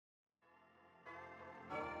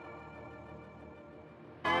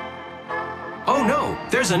Oh no,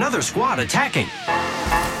 there's another squad attacking.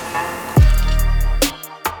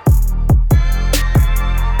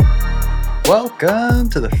 Welcome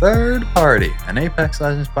to the Third Party, an Apex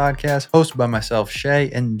Legends podcast hosted by myself, Shay,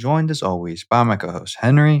 and joined as always by my co-host,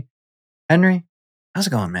 Henry. Henry, how's it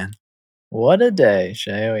going, man? What a day,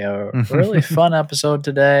 Shay. We have a really fun episode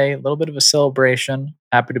today. A little bit of a celebration.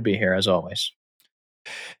 Happy to be here as always.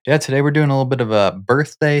 Yeah, today we're doing a little bit of a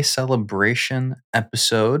birthday celebration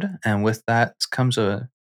episode, and with that comes a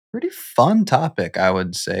pretty fun topic, I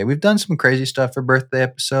would say. We've done some crazy stuff for birthday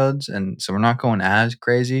episodes, and so we're not going as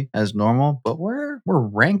crazy as normal, but we're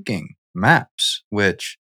ranking maps,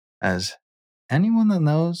 which, as anyone that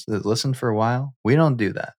knows that listened for a while, we don't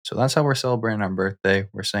do that. So that's how we're celebrating our birthday.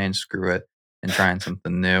 We're saying screw it and trying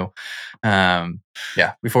something new.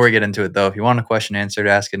 Yeah, before we get into it though, if you want a question answered,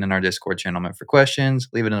 ask it in our Discord channel meant for questions.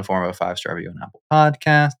 Leave it in the form of a 5-star review on Apple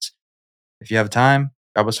Podcasts. If you have time,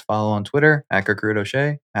 drop us a follow on Twitter at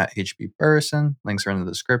O'Shea, at HBPerson. Links are in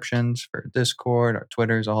the descriptions for Discord, our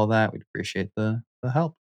Twitters, all that. We'd appreciate the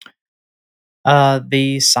help.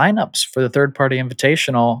 The signups for the third party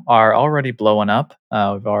invitational are already blowing up.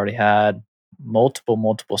 We've already had multiple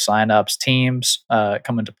signups, teams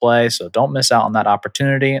come into play. So don't miss out on that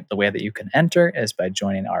opportunity. The way that you can enter is by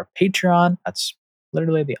joining our Patreon. That's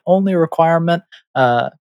literally the only requirement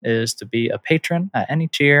is to be a patron at any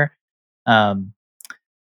tier.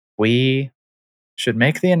 We should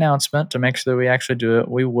make the announcement to make sure that we actually do it.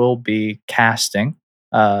 We will be casting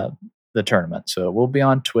the tournament. So we'll be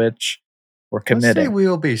on Twitch. We're committing. Let's say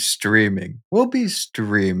we'll be streaming. We'll be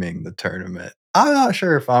streaming the tournament. I'm not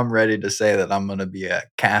sure if I'm ready to say that I'm going to be at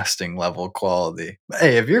casting level quality.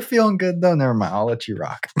 Hey, if you're feeling good though, never mind. I'll let you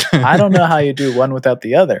rock. I don't know how you do one without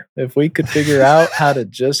the other. If we could figure out how to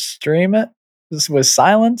just stream it with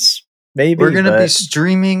silence, maybe. We're going to be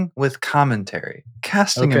streaming with commentary.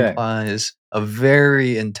 Casting Okay. implies a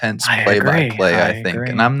very intense play-by-play, I think.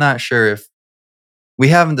 And I'm not sure if we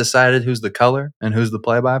haven't decided who's the color and who's the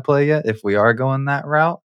play-by-play yet, if we are going that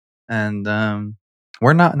route. And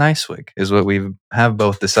we're not Nicewig, is what we have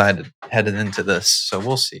both decided headed into this. So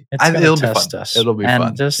we'll see. It'll be fun. It'll be fun.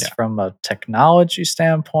 And just from a technology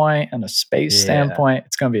standpoint and a space standpoint,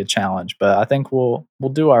 it's going to be a challenge. But I think we'll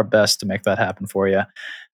do our best to make that happen for you.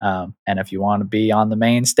 And if you want to be on the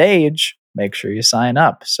main stage, make sure you sign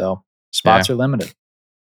up. So spots are limited.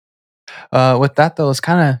 With that though, let's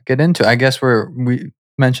kind of get into it. I guess we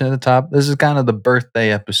mentioned at the top, this is kind of the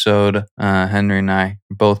birthday episode. Henry and I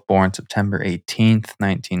were both born September 18th,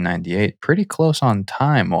 1998. Pretty close on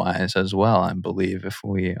time wise as well, I believe, if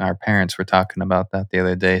our parents were talking about that the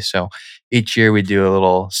other day. So each year we do a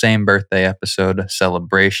little same birthday episode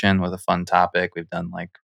celebration with a fun topic. We've done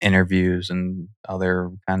like interviews and other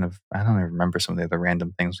kind of, I don't even remember some of the other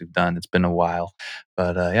random things we've done. It's been a while,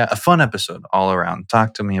 but yeah, a fun episode all around.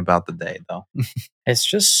 Talk to me about the day though. It's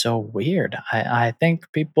just so weird. I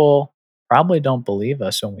think people probably don't believe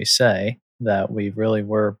us when we say that we really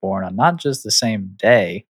were born on not just the same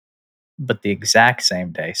day, but the exact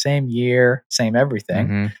same day, same year, same everything.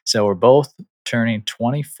 Mm-hmm. So we're both turning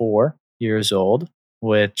 24 years old,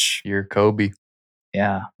 which you're Kobe.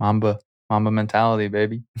 Yeah. Mamba mentality,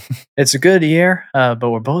 baby. It's a good year, but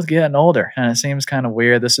we're both getting older, and it seems kind of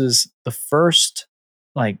weird. This is the first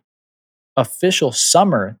official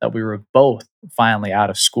summer that we were both finally out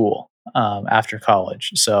of school after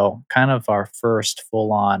college. So kind of our first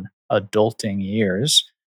full-on adulting years.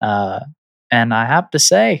 And I have to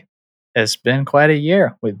say, it's been quite a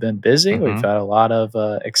year. We've been busy. Mm-hmm. We've had a lot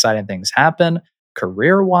of exciting things happen.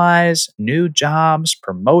 Career-wise, new jobs,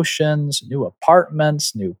 promotions, new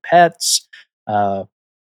apartments, new pets,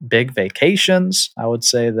 big vacations. I would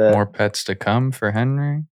say that more pets to come for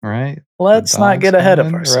Henry, right? Let's not get ahead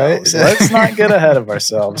of ourselves. Right? Let's not get ahead of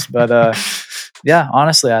ourselves. But yeah,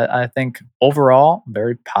 honestly, I think overall,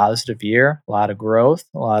 very positive year. A lot of growth,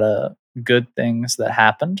 a lot of good things that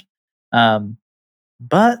happened.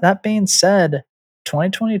 But that being said,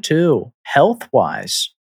 2022,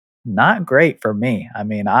 health-wise, not great for me. I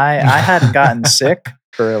mean, I hadn't gotten sick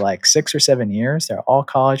for like 6 or 7 years. They're all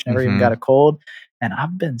college, never even got a cold. And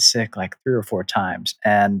I've been sick like 3 or 4 times.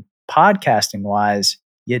 And podcasting wise,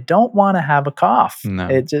 you don't want to have a cough. No.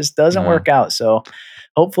 It just doesn't work out. So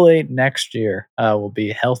hopefully next year will be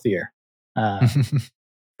healthier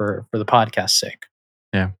for the podcast's sake.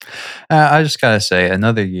 Yeah. I just got to say,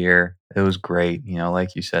 another year, it was great. You know,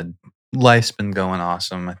 like you said, life's been going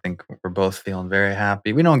awesome. I think we're both feeling very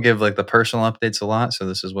happy. We don't give like the personal updates a lot, so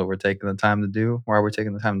this is what we're taking the time to do, why we're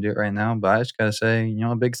taking the time to do it right now. But I just got to say, you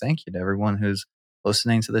know, a big thank you to everyone who's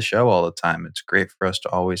listening to the show all the time. It's great for us to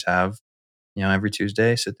always have every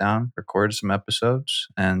Tuesday, sit down, record some episodes,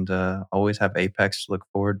 and always have Apex to look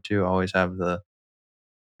forward to. Always have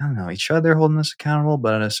I don't know, each other holding us accountable,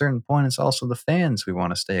 but at a certain point, it's also the fans we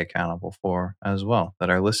want to stay accountable for as well that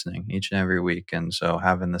are listening each and every week. And so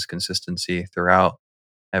having this consistency throughout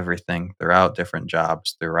everything, throughout different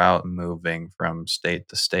jobs, throughout moving from state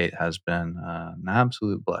to state has been an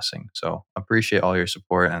absolute blessing. So appreciate all your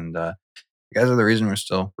support. And you guys are the reason we're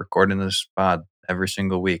still recording this pod every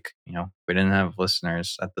single week. If we didn't have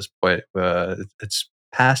listeners at this point, it's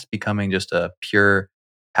past becoming just a pure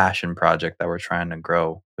passion project that we're trying to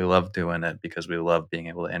grow. We love doing it because we love being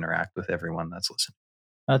able to interact with everyone that's listening.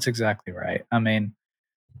 That's exactly right. I mean,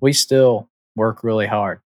 we still work really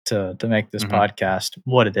hard to make this podcast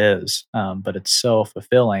what it is, but it's so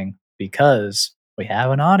fulfilling because we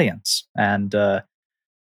have an audience. And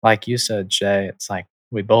like you said, Jay, it's like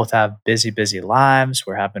we both have busy lives.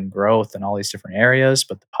 We're having growth in all these different areas,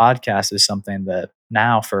 but the podcast is something that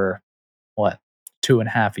now for what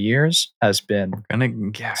 2.5 years has been We're gonna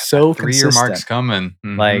get so 3-year mark's consistent. coming.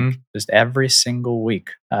 Like just every single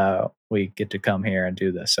week, we get to come here and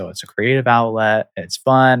do this. So it's a creative outlet. It's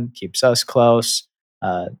fun, keeps us close.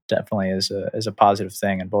 Definitely is a positive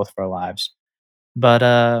thing in both of our lives.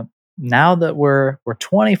 But now that we're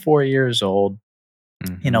 24 years old,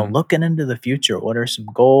 looking into the future, what are some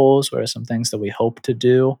goals? What are some things that we hope to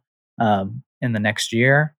do in the next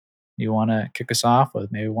year? You want to kick us off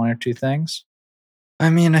with maybe one or two things? I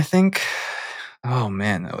mean, I think, oh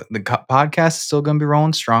man, the podcast is still going to be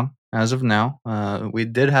rolling strong as of now. We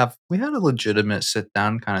had a legitimate sit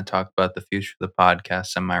down, kind of talk about the future of the podcast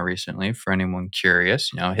semi recently. For anyone curious,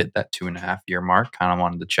 hit that 2.5-year mark. Kind of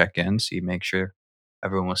wanted to check in, make sure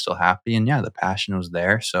everyone was still happy, and yeah, the passion was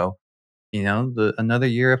there. So, another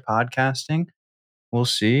year of podcasting. We'll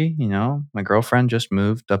see. My girlfriend just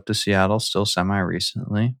moved up to Seattle still semi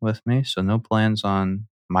recently with me. So no plans on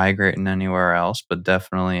migrating anywhere else, but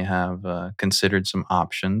definitely have considered some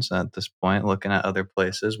options at this point, looking at other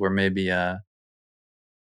places where maybe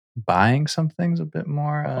buying something's a bit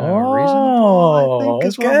more reasonable, I think,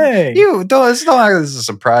 is what Okay. it's not like this is a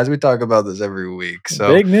surprise. We talk about this every week.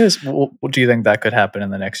 So Big news. Do you think that could happen in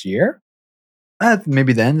the next year?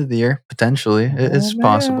 maybe the end of the year, potentially. It's man.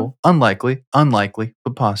 possible. Unlikely,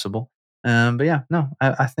 but possible. But yeah, no,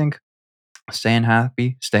 I think staying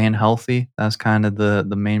happy, staying healthy, that's kind of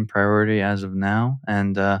the main priority as of now.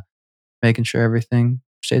 And making sure everything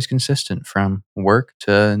stays consistent from work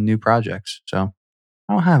to new projects. So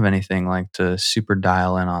I don't have anything like to super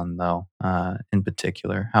dial in on though, in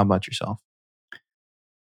particular. How about yourself?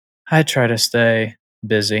 I try to stay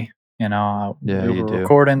busy. Yeah, We you were do.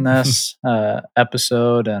 recording this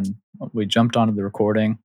episode, and we jumped onto the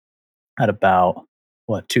recording at about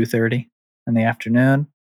 2:30 in the afternoon.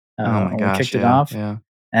 Oh my And we gosh, kicked it yeah, off, yeah.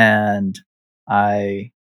 and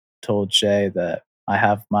I told Jay that I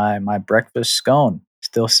have my breakfast scone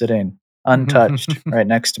still sitting untouched right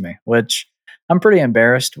next to me, which I'm pretty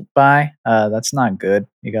embarrassed by. That's not good.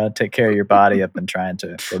 You got to take care of your body. I've been trying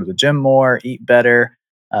to go to the gym more, eat better,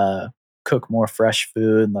 cook more fresh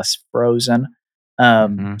food, less frozen.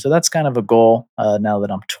 So that's kind of a goal now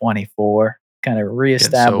that I'm 24, kind of Getting so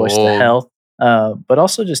reestablish the old. health, but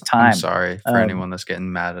also just time. I'm sorry for anyone that's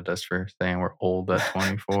getting mad at us for saying we're old at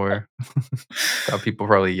 24. Got people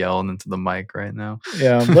probably yelling into the mic right now.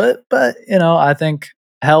 Yeah, but I think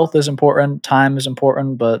health is important, time is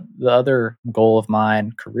important, but the other goal of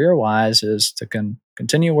mine, career wise, is to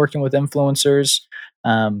continue working with influencers,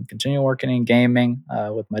 continue working in gaming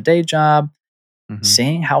with my day job,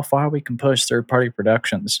 seeing how far we can push third party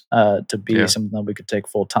productions to be Yeah. something that we could take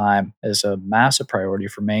full time is a massive priority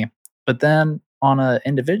for me. But then on an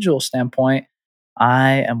individual standpoint,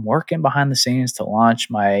 I am working behind the scenes to launch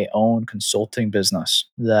my own consulting business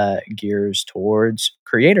that gears towards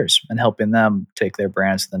creators and helping them take their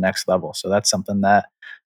brands to the next level. So that's something that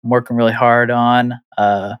I'm working really hard on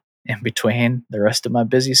in between the rest of my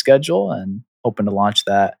busy schedule, and hoping to launch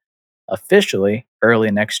that officially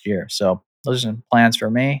early next year. So those are some plans for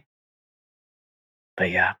me.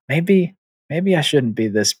 But yeah, maybe I shouldn't be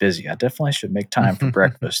this busy. I definitely should make time for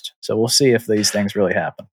breakfast. So we'll see if these things really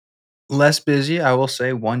happen. Less busy, I will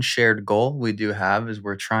say. One shared goal we do have is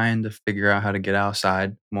we're trying to figure out how to get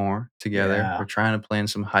outside more together. Yeah. We're trying to plan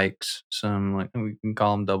some hikes, some like we can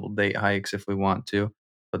call them double date hikes if we want to,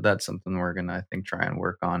 but that's something we're gonna I think try and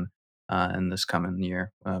work on in this coming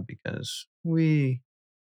year because I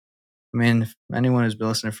mean, if anyone who's been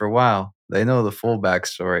listening for a while, they know the full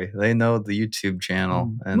backstory. They know the YouTube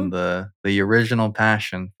channel and the original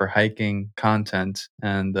passion for hiking content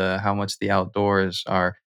and how much the outdoors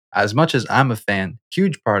are. As much as I'm a fan,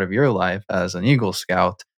 huge part of your life as an Eagle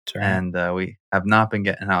Scout. right. And we have not been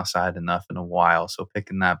getting outside enough in a while. So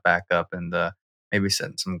picking that back up and maybe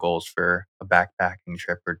setting some goals for a backpacking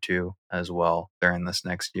trip or two as well during this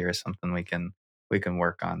next year is something we can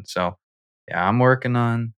work on. So yeah, I'm working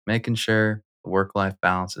on making sure the work life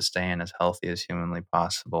balance is staying as healthy as humanly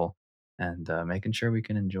possible and making sure we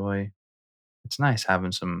can enjoy. It's nice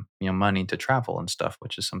having some money to travel and stuff,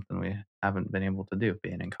 which is something we haven't been able to do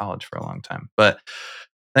being in college for a long time. But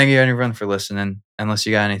thank you everyone for listening. Unless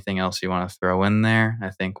you got anything else you want to throw in there,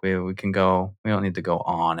 I think we can go. We don't need to go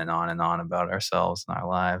on and on and on about ourselves and our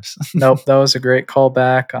lives. Nope, that was a great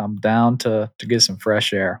callback. I'm down to get some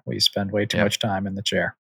fresh air. We spend way too Yeah. much time in the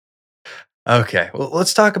chair. Okay, well,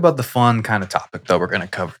 let's talk about the fun kind of topic that we're going to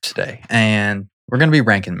cover today. And we're going to be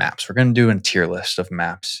ranking maps. We're going to do a tier list of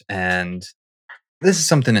maps. And this is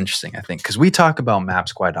something interesting, I think, because we talk about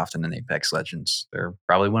maps quite often in Apex Legends. They're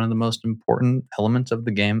probably one of the most important elements of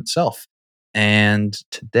the game itself. And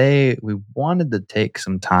today we wanted to take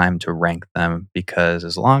some time to rank them because,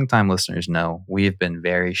 as longtime listeners know, we've been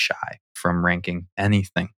very shy from ranking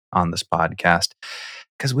anything on this podcast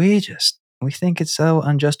because we think it's so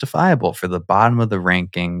unjustifiable for the bottom of the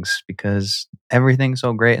rankings because everything's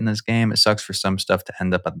so great in this game. It sucks for some stuff to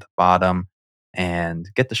end up at the bottom and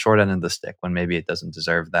get the short end of the stick when maybe it doesn't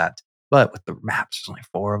deserve that. But with the maps, there's only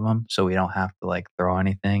 4 of them, so we don't have to like throw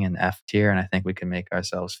anything in F tier, and I think we can make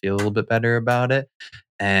ourselves feel a little bit better about it.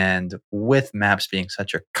 And with maps being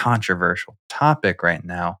such a controversial topic right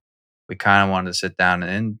now, we kind of wanted to sit down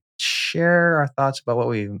and share our thoughts about what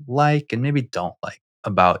we like and maybe don't like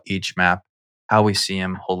about each map, how we see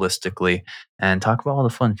them holistically, and talk about all the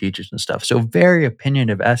fun features and stuff. So very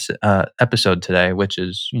opinionative episode today, which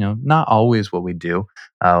is not always what we do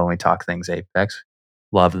when we talk things Apex.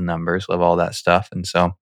 Love the numbers, love all that stuff, and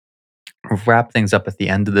so we'll wrap things up at the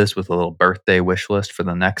end of this with a little birthday wish list for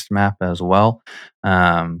the next map as well.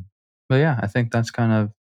 But yeah, I think that's kind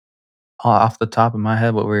of off the top of my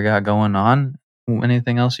head what we got going on.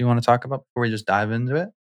 Anything else you want to talk about before we just dive into it?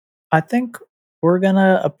 I think we're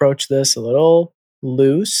gonna approach this a little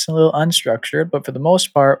loose, a little unstructured, but for the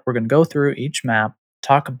most part, we're gonna go through each map,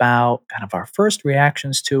 talk about kind of our first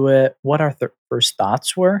reactions to it, what our first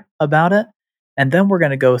thoughts were about it, and then we're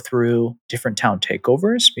gonna go through different town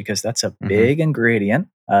takeovers because that's a Hmm. big ingredient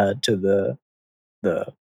to the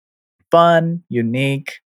fun,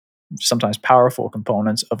 unique, sometimes powerful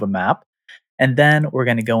components of a map. And then we're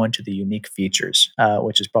going to go into the unique features,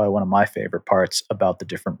 which is probably one of my favorite parts about the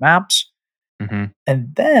different maps. Hmm.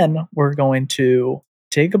 And then we're going to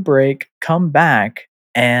take a break, come back,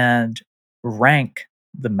 and rank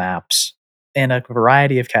the maps in a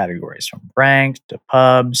variety of categories from ranked to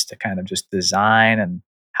pubs to kind of just design and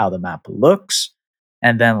how the map looks.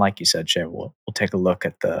 And then, like you said, Shay, we'll take a look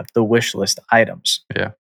at the wish list items.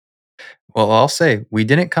 Yeah. Well, I'll say we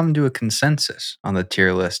didn't come to a consensus on the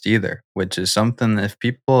tier list either, which is something if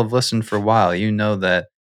people have listened for a while, you know that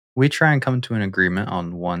we try and come to an agreement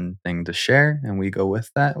on one thing to share and we go with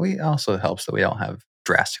that. We also helps that we all have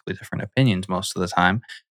drastically different opinions most of the time.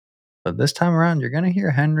 But this time around, you're going to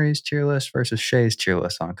hear Henry's tier list versus Shay's tier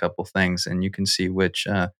list on a couple things, and you can see which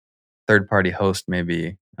third party host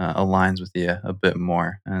maybe aligns with you a bit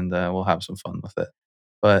more, and we'll have some fun with it.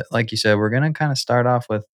 But like you said, we're going to kind of start off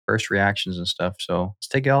with first reactions and stuff. So let's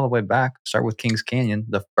take it all the way back. Start with Kings Canyon,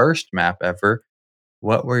 the first map ever.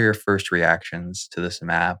 What were your first reactions to this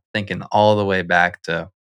map? Thinking all the way back to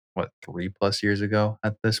 3+ years ago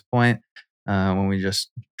at this point, when we just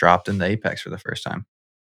dropped into Apex for the first time.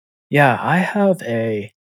 Yeah, I have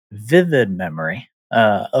a vivid memory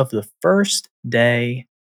of the first day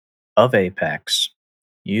of Apex.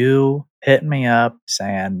 You hit me up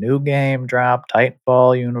saying, new game drop,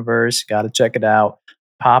 Titanfall Universe, got to check it out.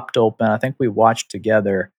 Popped open. I think we watched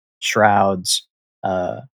together Shroud's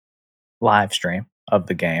uh, live stream of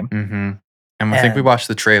the game. Mm-hmm. And I think we And watched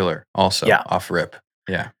the trailer also yeah, off rip.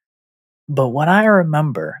 Yeah. but what I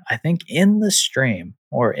remember, I think in the stream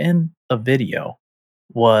or in a video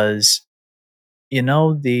was,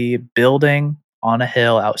 the building on a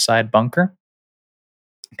hill outside bunker,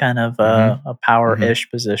 kind of Mm-hmm. a power Mm-hmm.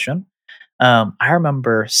 ish position. I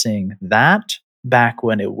remember seeing that back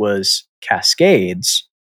when it was Cascades,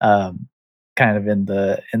 um, kind of in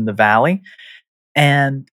the valley,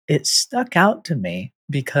 and it stuck out to me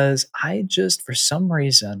because I just, for some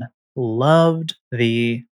reason, loved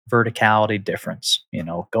the verticality difference.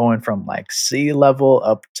 Going from like sea level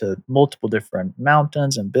up to multiple different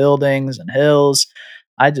mountains and buildings and hills.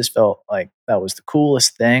 I just felt like that was the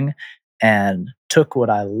coolest thing and took what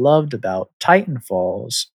I loved about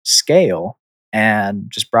Titanfall's scale and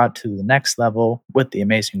just brought it to the next level with the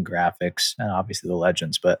amazing graphics and obviously the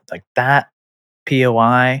legends. But like that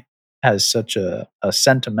POI has such a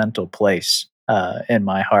sentimental place in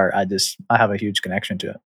my heart. I have a huge connection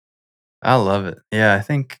to it. I love it. Yeah, I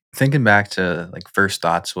think thinking back to like first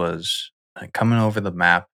thoughts was like coming over the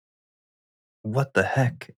map. What the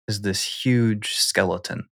heck is this huge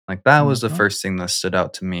skeleton? Like that was the Mhm. first thing that stood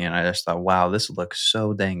out to me, and I just thought, wow, this looks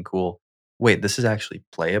so dang cool. Wait, this is actually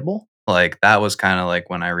playable? Like that was kind of like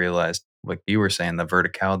when I realized, like you were saying, the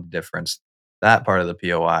verticality difference. That part of the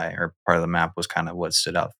POI or part of the map was kind of what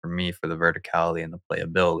stood out for me for the verticality and the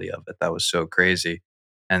playability of it. That was so crazy.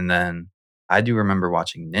 And then I do remember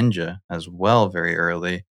watching Ninja as well very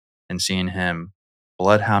early and seeing him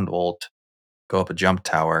Bloodhound ult go up a jump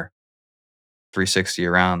tower 360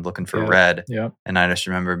 around looking for Yep. red. Yep. And I just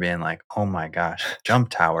remember being like, "Oh my gosh, Jump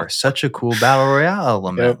Tower, such a cool battle royale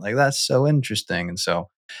element. Yep. Like that's so interesting." And so,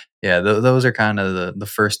 yeah, those are kind of the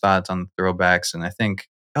first thoughts on the throwbacks. And I think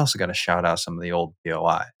I also got to shout out some of the old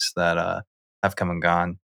POIs that have come and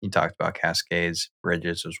gone. You talked about Cascades,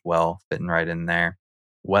 Bridges as well, fitting right in there.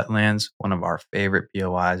 Wetlands, one of our favorite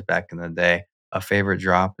POIs back in the day, a favorite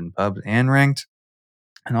drop in pubs and ranked.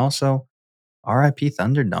 And also RIP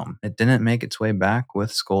Thunderdome. It didn't make its way back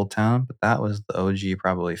with Skulltown, but that was the OG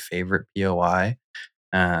probably favorite POI.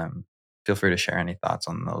 Um, Feel free to share any thoughts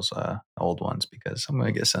on those old ones because I'm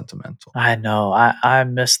gonna get sentimental. I know. I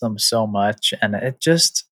miss them so much, and it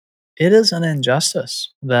is an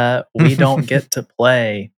injustice that we don't get to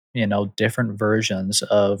play, different versions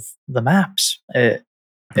of the maps. It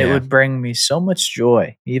Yeah. would bring me so much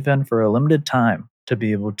joy, even for a limited time, to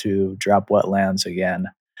be able to drop Wetlands again.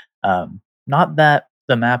 Not that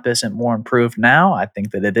the map isn't more improved now, I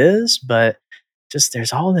think that it is, but just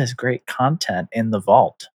there's all this great content in the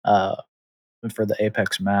vault for the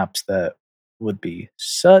Apex maps that would be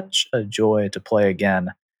such a joy to play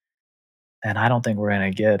again. And I don't think we're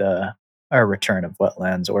going to get a return of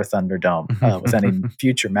Wetlands or Thunderdome with any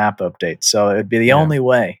future map updates. So it would be the Yeah. only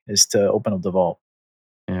way is to open up the vault.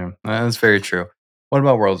 Yeah. That's very true. What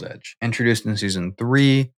about World's Edge? Introduced in season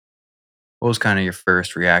 3. What was kind of your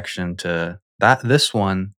first reaction to that? This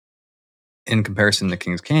one, in comparison to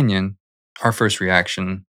Kings Canyon, our first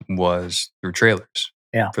reaction was through trailers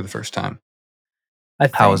Yeah, for the first time. I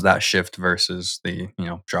How was think. that shift versus the,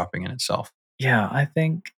 dropping in itself? Yeah, I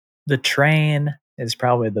think the train is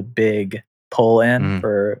probably the big pull in Mm.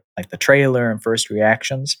 for like the trailer and first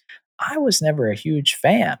reactions. I was never a huge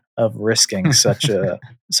fan of risking such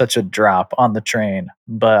a drop on the train,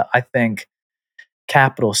 but I think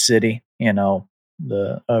Capital City,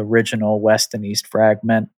 the original West and East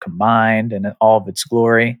fragment combined in all of its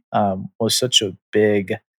glory, was such a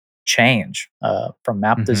big change from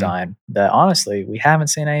map Mhm. design that honestly we haven't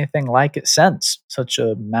seen anything like it since. Such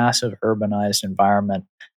a massive urbanized environment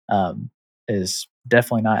um, is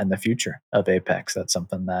definitely not in the future of Apex. That's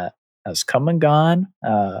something that has come and gone.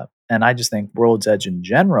 And I just think World's Edge in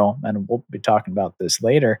general, and we'll be talking about this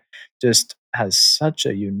later, just has such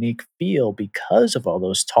a unique feel because of all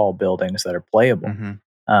those tall buildings that are playable. Mhm.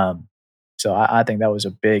 Um, so I think that was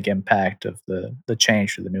a big impact of the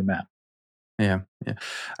change to the new map. Yeah, yeah.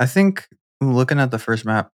 I think looking at the first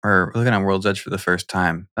map or looking at World's Edge for the first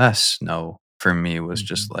time, that snow for me was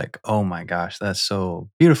just Mhm. like, "Oh my gosh, that's so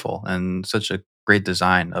beautiful," and such a great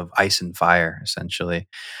design of ice and fire, essentially.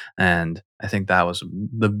 And I think that was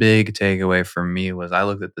the big takeaway for me was I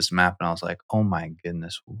looked at this map and I was like, "Oh my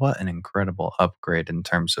goodness, what an incredible upgrade in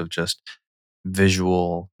terms of just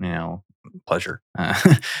visual, pleasure." Yeah.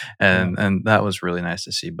 And that was really nice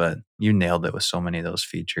to see, but you nailed it with so many of those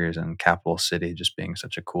features and Capital City just being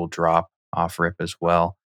such a cool drop off rip as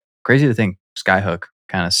well. Crazy to think Skyhook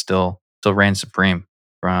kind of still reigns supreme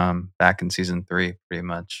from back in season 3 pretty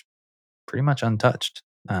much untouched.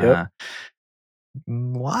 Yep. Uh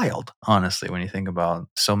Wild, honestly, when you think about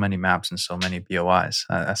so many maps and so many POIs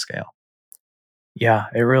at that scale. Yeah,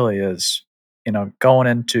 it really is. Going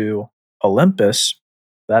into Olympus,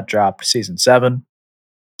 that dropped season 7.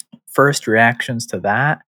 First reactions to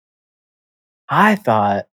that, I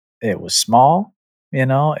thought it was small. It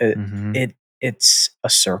Mhm. it it's a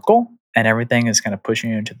circle and everything is kind of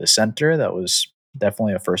pushing you into the center. That was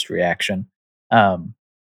definitely a first reaction. Um,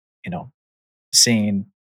 you know, Seeing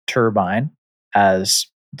Turbine as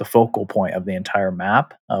the focal point of the entire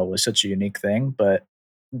map was such a unique thing, but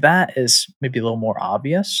that is maybe a little more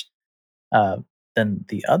obvious. Then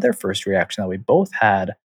the other first reaction that we both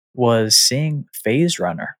had was seeing Phase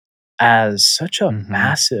Runner as such a Mhm.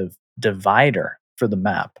 massive divider for the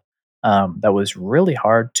map. That was really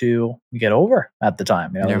hard to get over at the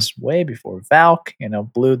time. It Yeah. was way before Valk,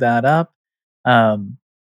 blew that up. Um,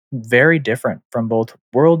 Very different from both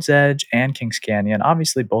World's Edge and Kings Canyon.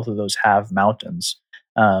 Obviously, both of those have mountains.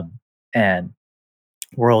 Um, and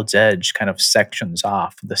World's Edge kind of sections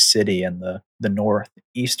off the city and the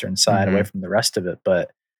northeastern side away Hmm. from the rest of it.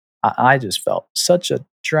 But I just felt such a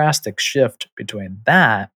drastic shift between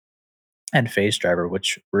that and Phase Driver,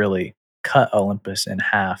 which really cut Olympus in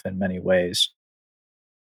half in many ways.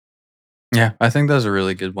 Yeah, I think that was a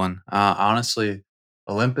really good one. Honestly,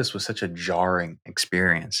 Olympus was such a jarring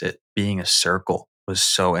experience. It being a circle was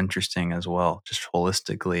so interesting as well, just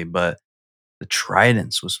holistically. But the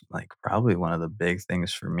Tridents was like probably one of the big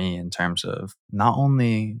things for me in terms of not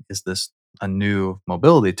only is this a new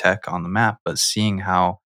mobility tech on the map, but seeing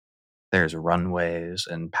how there's runways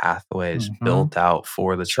and pathways Mhm. built out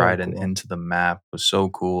for the So Trident cool. into the map was so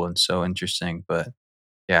cool and so interesting. But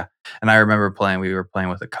yeah, and I remember we were playing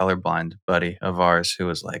with a colorblind buddy of ours who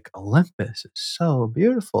was like, "Olympus is so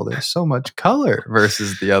beautiful. There's so much color,"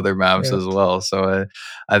 versus the other maps Yeah. as well. So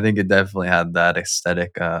I think it definitely had that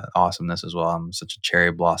aesthetic awesomeness as well. I'm such a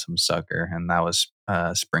cherry blossom sucker, and that was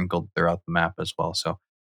sprinkled throughout the map as well. So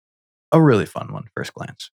a really fun one, first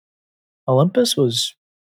glance. Olympus was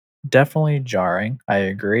definitely jarring. I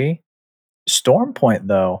agree. Storm Point,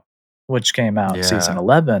 though, which came out season Yeah,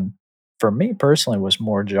 11, for me personally was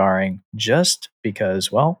more jarring just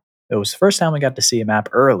because, well, it was the first time we got to see a map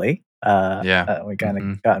early. yeah. We kind of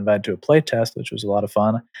Hmm. got invited to a play test, which was a lot of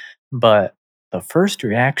fun. But the first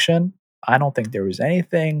reaction, I don't think there was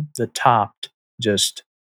anything that topped just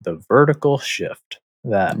the vertical shift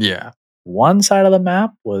that Yeah. one side of the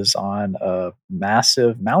map was on a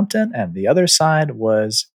massive mountain and the other side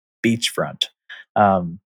was beachfront.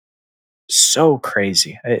 Um, so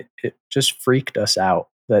crazy. It just freaked us out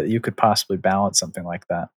that you could possibly balance something like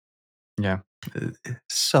that. Yeah. It's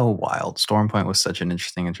so wild. Storm Point was such an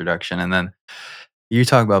interesting introduction. And then you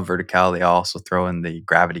talk about verticality, I'll also throw in the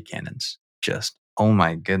gravity cannons. Just, oh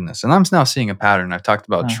my goodness. And I'm now seeing a pattern. I've talked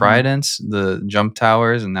about Uh-huh. tridents, the jump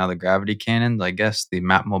towers, and now the gravity cannons. I guess the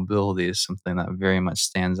map mobility is something that very much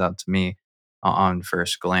stands out to me on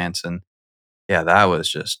first glance. And yeah, that was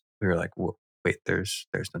just we were like, Wait, there's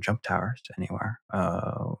no jump towers anywhere.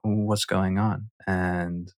 What's going on?"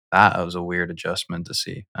 And that was a weird adjustment to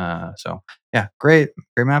see. So yeah, great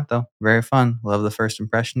map though, very fun. Love the first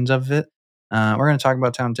impressions of it. We're gonna talk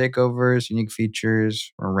about town takeovers, unique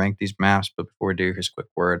features, or rank these maps. But before we do, here's a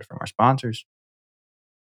quick word from our sponsors.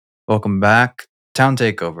 Welcome back. Town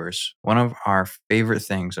takeovers, one of our favorite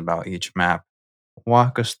things about each map.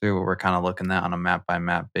 Walk us through what we're kind of looking at on a map by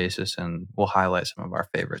map basis, and we'll highlight some of our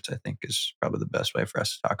favorites. I think is probably the best way for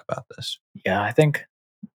us to talk about this. Yeah, I think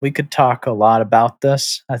we could talk a lot about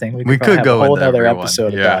this. I think we could We probably could have a go whole into nother everyone.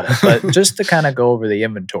 episode Yeah. about it. But just to kind of go over the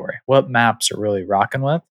inventory, what maps are really rocking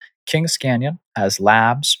with? Kings Canyon has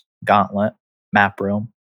Labs, Gauntlet, Map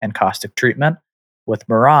Room, and Caustic Treatment, with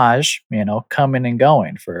Mirage, coming and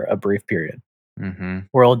going for a brief period. Hmm.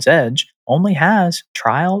 World's Edge only has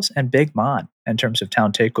Trials and Big Mod in terms of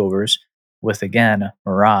town takeovers, with again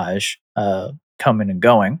Mirage coming and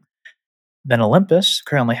going. Then Olympus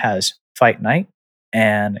currently has Fight Night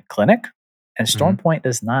and Clinic, and Hmm. Stormpoint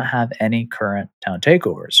does not have any current town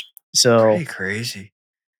takeovers. Pretty So crazy.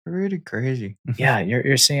 Pretty crazy. yeah,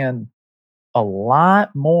 you're seeing a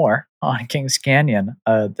lot more on Kings Canyon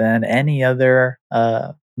than any other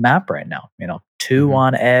map right now. Two Hmm.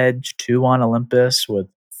 on Edge, two on Olympus, with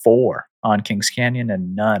four on Kings Canyon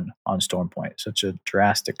and none on Stormpoint. Such a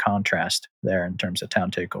drastic contrast there in terms of town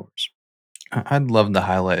takeovers. I'd love to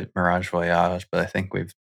highlight Mirage Voyage, but I think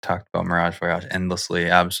we've talked about Mirage Voyage endlessly.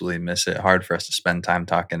 Absolutely miss it. Hard for us to spend time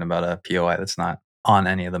talking about a POI that's not on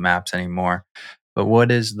any of the maps anymore. But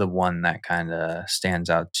what is the one that kind of stands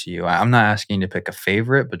out to you? I'm not asking you to pick a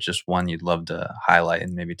favorite, but just one you'd love to highlight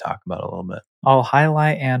and maybe talk about a little bit. I'll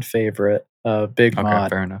highlight and favorite Big Okay, Mod.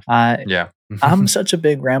 fair enough. I Yeah. I'm such a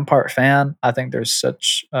big Rampart fan. I think there's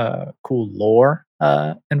such cool lore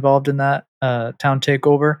involved in that town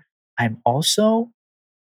takeover. I'm also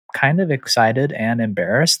kind of excited and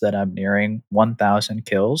embarrassed that I'm nearing 1,000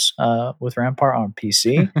 kills with Rampart on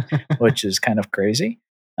PC, which is kind of crazy.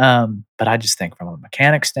 But I just think from a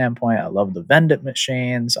mechanic standpoint, I love the vendit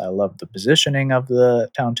machines. I love the positioning of the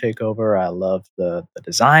town takeover. I love the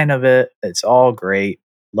design of it. It's all great.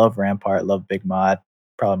 Love Rampart. Love Big Mod.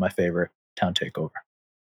 Probably my favorite town takeover.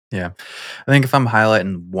 Yeah. I think if I'm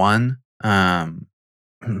highlighting one, I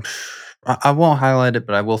won't highlight it,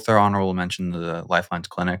 but I will throw honorable mention to the Lifelines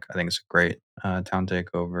Clinic. I think it's a great town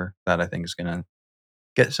takeover that I think is going to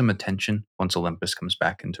get some attention once Olympus comes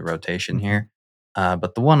back into rotation Mhm. here.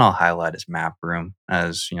 But the one I'll highlight is Map Room,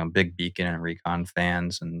 as big Beacon and Recon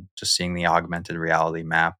fans, and just seeing the augmented reality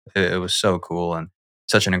map. It was so cool and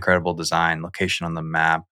such an incredible design, location on the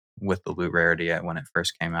map with the loot rarity when it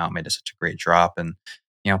first came out made it such a great drop. And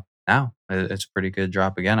now it's a pretty good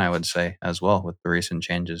drop again, I would say, as well, with the recent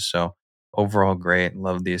changes. So overall, great.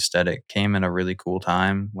 Love the aesthetic. Came in a really cool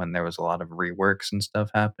time when there was a lot of reworks and stuff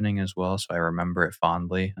happening as well. So I remember it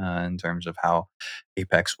fondly in terms of how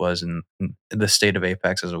Apex was and the state of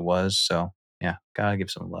Apex as it was. So yeah, gotta give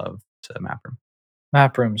some love to Map Room.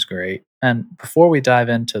 Map Room's great. And before we dive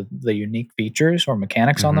into the unique features or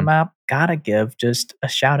mechanics on the Hmm. map, gotta give just a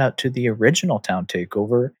shout out to the original Town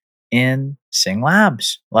Takeover in Sing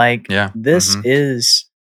Labs. Like, Yeah. this Hmm. is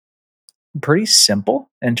pretty simple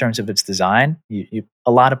in terms of its design.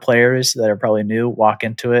 A lot of players that are probably new walk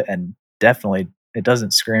into it, and definitely it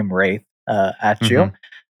doesn't scream Wraith at you, Hmm.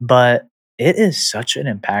 but it is such an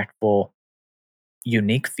impactful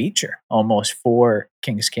unique feature almost for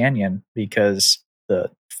Kings Canyon because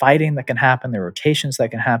the fighting that can happen, the rotations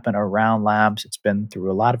that can happen around labs, it's been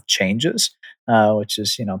through a lot of changes, which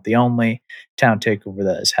is, the only town takeover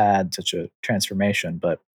that has had such a transformation.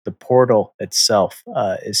 But the portal itself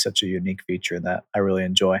is such a unique feature that I really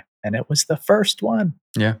enjoy. And it was the first one.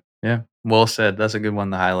 Yeah, yeah. Well said. That's a good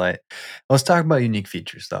one to highlight. Let's talk about unique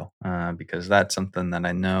features though, because that's something that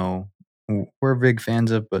I know we're big fans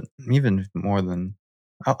of, but even more than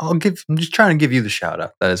I'll give. I'm just trying to give you the shout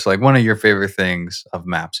out that it's like one of your favorite things of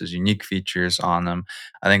maps is unique features on them.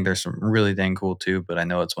 I think there's some really dang cool too, but I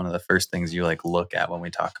know it's one of the first things you like look at when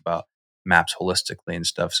we talk about maps holistically and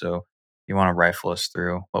stuff. So you want to rifle us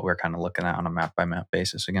through what we're kind of looking at on a map by map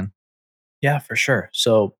basis again? Yeah, for sure.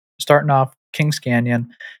 So starting off Kings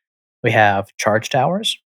Canyon, we have charge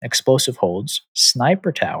towers, explosive holds,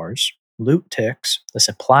 sniper towers, loot ticks, the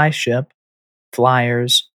supply ship,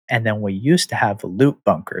 flyers, and then we used to have loot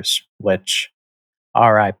bunkers, which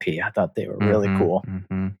RIP. I thought they were really Mm-hmm. cool.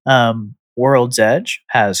 Mm-hmm. World's Edge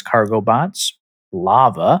has cargo bots,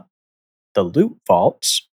 lava, the loot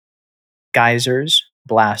vaults, geysers,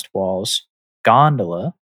 blast walls,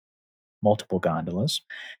 gondola, multiple gondolas,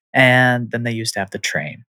 and then they used to have the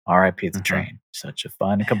train. RIP the Mm-hmm. train. Such a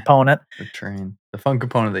fun component. The train. The fun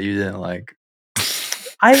component that you didn't like.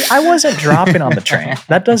 I wasn't dropping on the train.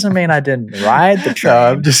 That doesn't mean I didn't ride the No,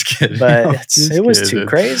 I'm train, just kidding. but I'm it just was too kidding.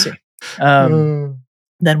 crazy. Um, Uh,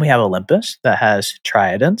 then we have Olympus that has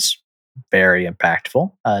Tridents, very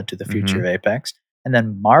impactful to the future mhm, of Apex. And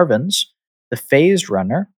then Marvin's, the Phase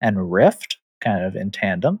Runner, and Rift, kind of in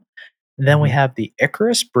tandem. And then we mhm. have the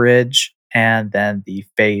Icarus Bridge and then the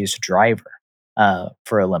Phase Driver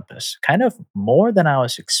for Olympus. Kind of more than I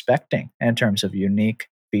was expecting in terms of unique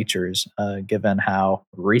features, given how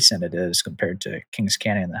recent it is compared to Kings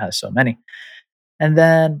Canyon that has so many. And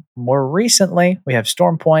then more recently, we have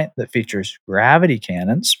Storm Point that features gravity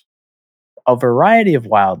cannons, a variety of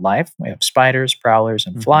wildlife. We have spiders, prowlers,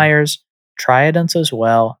 and Mhm. flyers, tridents as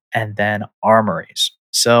well, and then armories.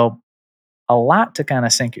 So a lot to kind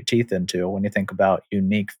of sink your teeth into when you think about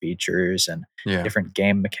unique features and Yeah. different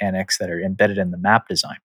game mechanics that are embedded in the map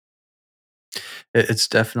design. It's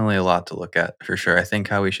definitely a lot to look at for sure. I think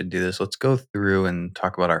how we should do this, let's go through and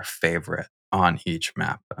talk about our favorite on each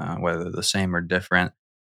map, whether the same or different.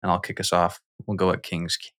 And I'll kick us off. We'll go at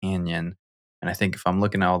Kings Canyon. And I think if I'm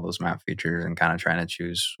looking at all those map features and kind of trying to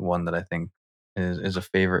choose one that I think is a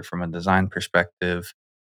favorite from a design perspective,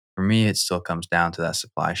 for me, it still comes down to that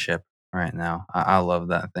supply ship right now. I love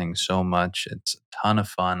that thing so much. It's a ton of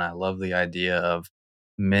fun. I love the idea of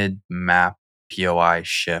mid map POI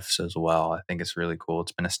shifts as well. I think it's really cool.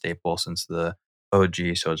 It's been a staple since the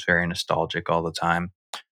OG, so it's very nostalgic all the time.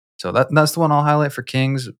 So that's the one I'll highlight for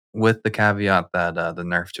Kings, with the caveat that the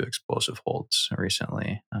nerf to explosive holds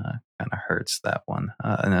recently kind of hurts that one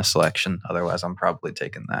in a selection. Otherwise, I'm probably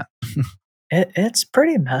taking that. It's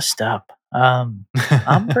pretty messed up. I'm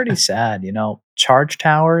pretty sad. Charge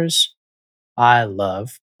towers, I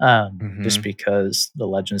love, just Hmm. because the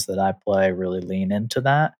legends that I play really lean into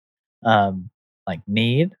that, um, like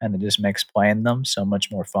Need, and it just makes playing them so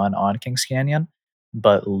much more fun on Kings Canyon.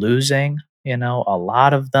 But losing, a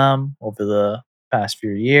lot of them over the past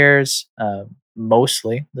few years,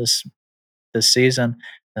 mostly this season,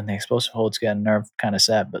 then the explosive holds getting nerfed, kind of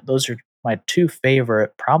sad. But those are my two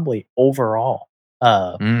favorite, probably overall,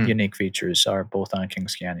 Mm. unique features are both on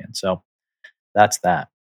Kings Canyon. So that's that.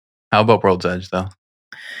 How about World's Edge though?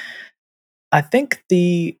 I think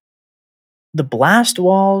the blast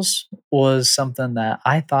walls was something that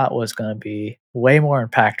I thought was going to be way more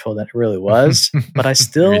impactful than it really was, but I Me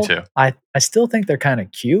still too. I still think they're kind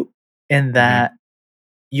of cute in Mhm. that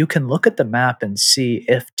you can look at the map and see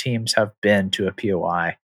if teams have been to a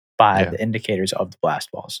POI by Yeah. the indicators of the blast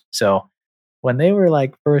walls. So when they were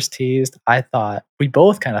like first teased, I thought we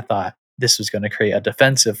both kind of thought this was going to create a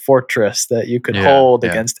defensive fortress that you could hold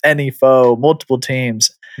against any foe, multiple teams.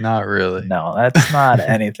 Not really. No, that's not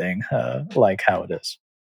anything like how it is.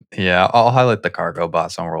 Yeah, I'll highlight the cargo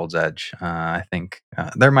bots on World's Edge. I think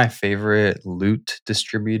they're my favorite loot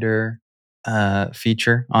distributor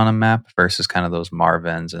feature on a map versus kind of those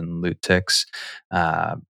Marvens and loot ticks.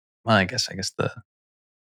 Well, I guess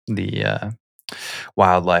the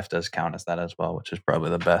wildlife does count as that as well, which is probably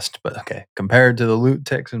the best. But okay, compared to the loot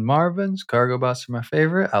ticks and Marvens, cargo bots are my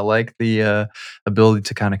favorite. I like the ability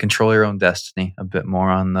to kind of control your own destiny a bit more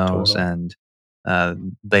on those, and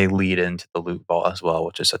they lead into the loot vault as well,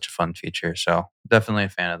 which is such a fun feature. So definitely a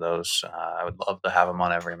fan of those. I would love to have them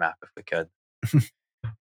on every map if we could.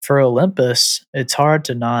 For Olympus, it's hard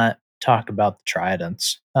to not talk about the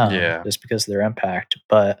Tridents, just because of their impact.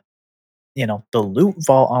 But the loot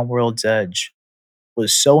vault on World's Edge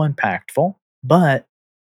was so impactful, but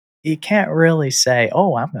you can't really say,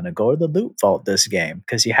 "Oh, I'm going to go to the loot vault this game,"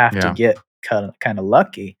 because you have to get kind of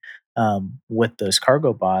lucky with those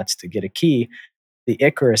cargo bots to get a key. The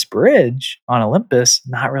Icarus Bridge on Olympus,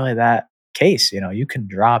 not really that case. You can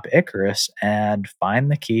drop Icarus and find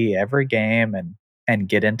the key every game and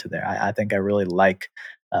get into there. I think I really like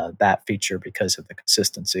that feature because of the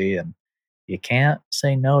consistency, and you can't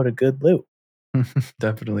say no to good loot.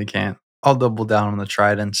 Definitely can't. I'll double down on the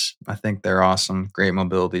Tridents. I think they're awesome. Great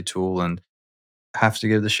mobility tool, and have to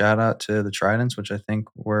give the shout out to the Tridents, which I think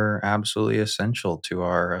were absolutely essential to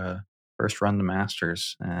our first run to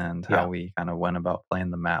Masters and how we kind of went about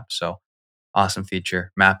playing the map. So awesome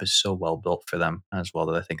feature. Map is so well built for them as well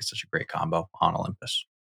that I think it's such a great combo on Olympus.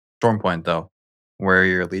 Stormpoint, though, where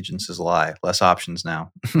your allegiances lie. Less options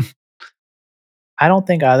now. I don't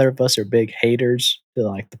think either of us are big haters to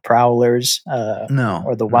like the Prowlers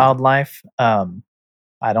or the wildlife.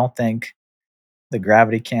 I don't think the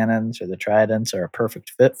gravity cannons or the Tridents are a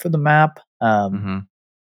perfect fit for the map.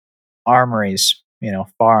 Armories,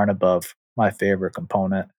 far and above my favorite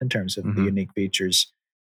component in terms of the unique features.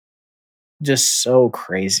 Just so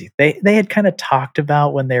crazy. They had kind of talked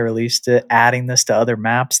about when they released it, adding this to other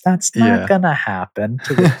maps. That's not gonna happen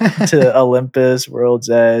to Olympus, World's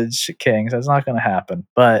Edge, Kings. That's not gonna happen.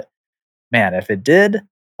 But man, if it did,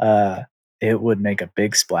 it would make a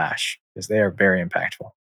big splash because they are very impactful.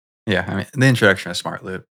 Yeah, I mean, the introduction of Smart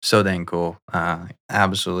Loot, so dang cool.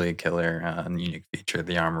 Absolutely killer and unique feature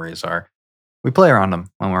the armories are. We play around them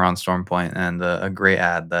when we're on Stormpoint, and a great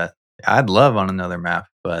ad that I'd love on another map,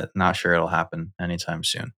 but not sure it'll happen anytime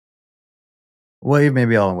soon. What you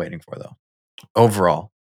maybe all waiting for, though.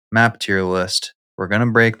 Overall, map tier list. We're going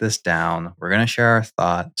to break this down. We're going to share our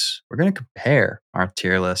thoughts. We're going to compare our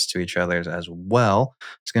tier lists to each other's as well.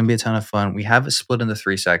 It's going to be a ton of fun. We have it split into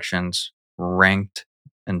 3 sections, ranked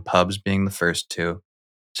and pubs being the first 2.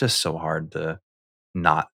 It's just so hard to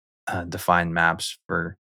not define maps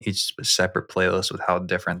for each separate playlist with how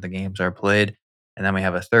different the games are played. And then we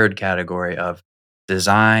have a third category of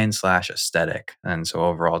design / aesthetic. And so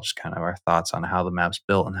overall, just kind of our thoughts on how the map's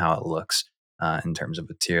built and how it looks in terms of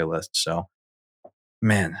a tier list. So,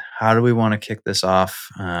 man, how do we want to kick this off?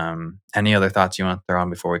 Any other thoughts you want to throw on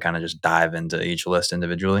before we kind of just dive into each list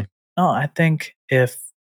individually? No, I think if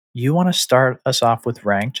you want to start us off with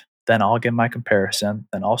ranked, then I'll give my comparison.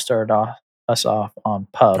 Then I'll start us off on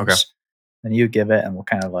pubs. Then you give it, and we'll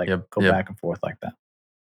kind of like go back and forth like that.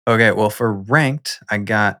 Okay, well, for ranked, I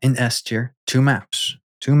got in S tier 2 maps.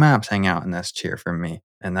 2 maps hang out in S tier for me,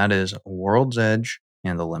 and that is World's Edge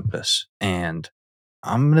and Olympus. And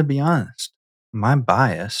I'm going to be honest, my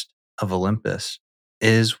bias of Olympus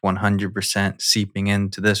is 100% seeping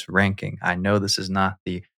into this ranking. I know this is not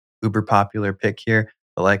the uber popular pick here,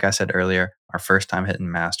 but like I said earlier, our first time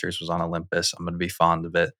hitting Masters was on Olympus. I'm going to be fond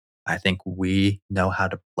of it. I think we know how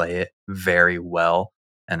to play it very well.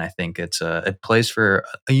 And I think it plays for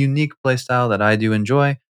a unique play style that I do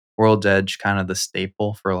enjoy. World's Edge, kind of the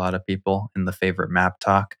staple for a lot of people in the favorite map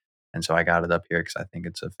talk. And so I got it up here because I think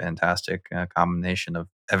it's a fantastic combination of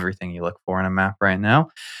everything you look for in a map right now.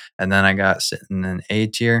 And then I got sitting in A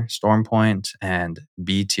tier, Stormpoint, and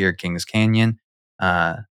B tier, Kings Canyon.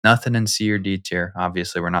 Nothing in C or D tier.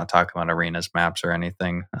 Obviously, we're not talking about arenas maps or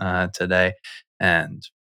anything today. And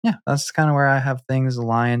yeah, that's kind of where I have things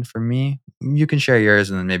aligned for me. You can share yours,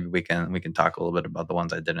 and then maybe we can talk a little bit about the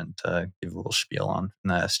ones I didn't give a little spiel on in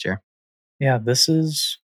the S tier. Yeah, this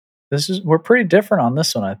is we're pretty different on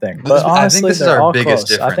this one, I think. But honestly, I think this is our biggest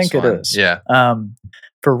close. I think one. it is. Yeah.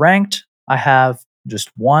 For ranked, I have just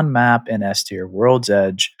one map in S tier, World's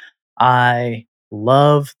Edge. I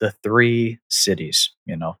love the 3 cities.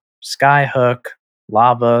 Skyhook,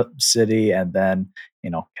 Lava City, and then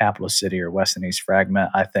Capital City or West and East Fragment.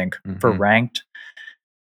 I think for ranked,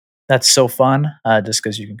 That's so fun, just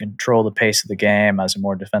because you can control the pace of the game as a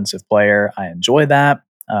more defensive player. I enjoy that.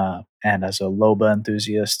 And as a Loba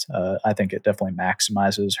enthusiast, I think it definitely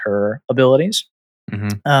maximizes her abilities. Hmm.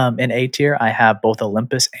 In A tier, I have both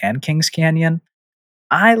Olympus and Kings Canyon.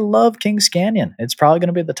 I love Kings Canyon. It's probably going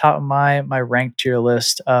to be at the top of my ranked tier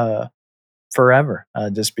list forever,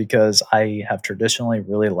 just because I have traditionally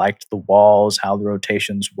really liked the walls, how the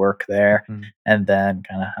rotations work there, Hmm. and then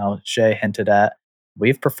kind of how Shay hinted at.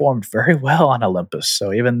 We've performed very well on Olympus.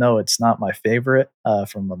 So even though it's not my favorite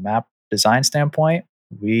from a map design standpoint,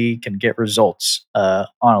 we can get results on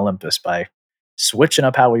Olympus by switching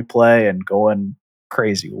up how we play and going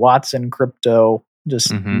crazy. Watson, crypto,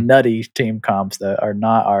 just Hmm. nutty team comps that are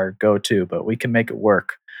not our go to, but we can make it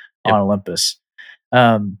work on Yep. Olympus.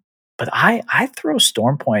 Um, but I throw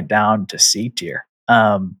Stormpoint down to C tier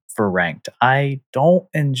for ranked. I don't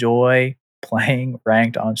enjoy playing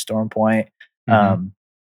ranked on Stormpoint. Hmm. Um,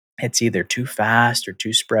 it's either too fast or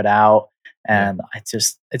too spread out, Yeah. and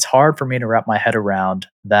it's hard for me to wrap my head around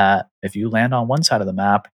that. If you land on one side of the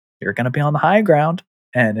map, you're going to be on the high ground,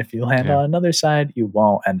 and if you land Yeah. on another side, you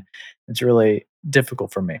won't. And it's really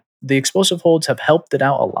difficult for me. The explosive holds have helped it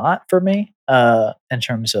out a lot for me in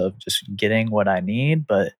terms of just getting what I need,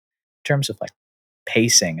 but in terms of like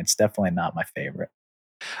pacing, it's definitely not my favorite.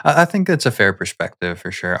 I think that's a fair perspective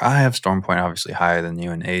for sure. I have Stormpoint obviously higher than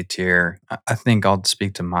you in A tier. I think I'll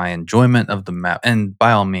speak to my enjoyment of the map. And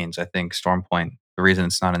by all means, I think Stormpoint, the reason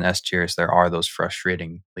it's not an S tier is there are those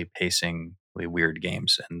frustratingly pacingly weird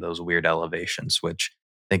games and those weird elevations, which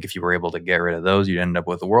I think if you were able to get rid of those, you'd end up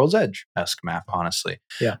with a World's Edge esque map, honestly.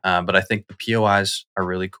 Yeah. But I think the POIs are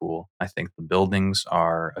really cool. I think the buildings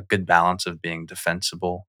are a good balance of being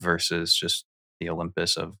defensible versus just the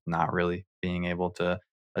Olympus of not really being able to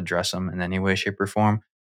address them in any way, shape, or form.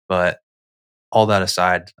 But all that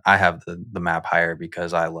aside, I have the map higher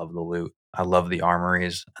because I love the loot. I love the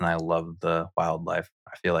armories and I love the wildlife.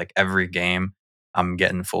 I feel like every game I'm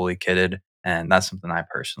getting fully kitted, and that's something I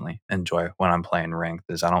personally enjoy when I'm playing ranked.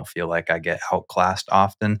 Is I don't feel like I get outclassed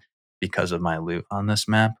often because of my loot on this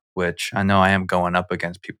map. Which I know I am going up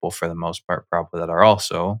against people for the most part, probably that are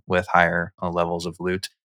also with higher levels of loot.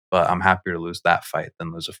 But I'm happier to lose that fight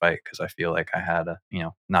than lose a fight because I feel like I had a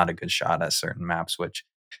not a good shot at certain maps, which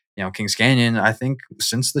Kings Canyon, I think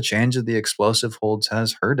since the change of the explosive holds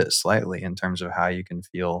has hurt it slightly in terms of how you can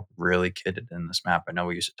feel really kitted in this map. I know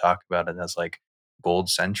we used to talk about it as like gold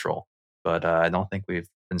central, but I don't think we've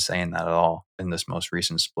been saying that at all in this most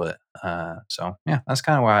recent split. So yeah, that's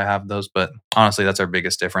kind of why I have those. But honestly, that's our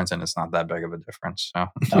biggest difference, and it's not that big of a difference. So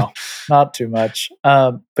No, not too much.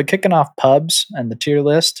 But kicking off pubs and the tier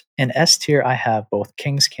list, in S tier, I have both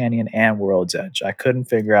Kings Canyon and World's Edge. I couldn't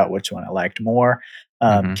figure out which one I liked more.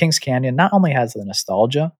 hmm. Kings Canyon not only has the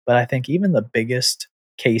nostalgia, but I think even the biggest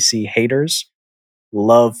KC haters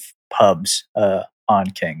love pubs on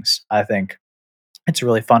Kings. I think it's a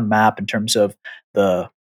really fun map in terms of the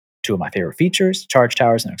two of my favorite features, charge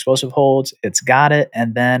towers and explosive holds. It's got it.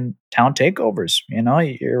 And then town takeovers,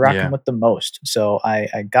 you're rocking Yeah. with the most. So I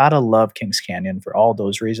gotta love Kings Canyon for all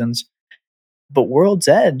those reasons. But World's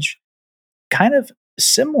Edge, kind of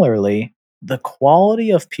similarly, the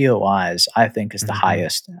quality of POIs I think is the Hmm.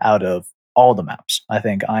 highest out of all the maps. I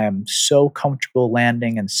think I am so comfortable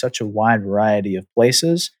landing in such a wide variety of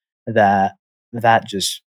places that that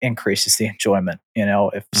just increases the enjoyment.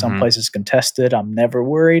 If some Hmm. place is contested, I'm never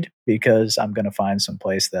worried because I'm going to find some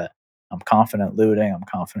place that I'm confident looting, I'm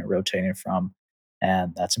confident rotating from,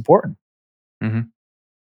 and that's important. Hmm.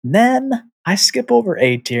 Then I skip over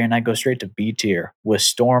A tier and I go straight to B tier with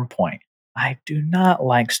Storm Point. I do not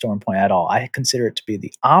like Storm Point at all. I consider it to be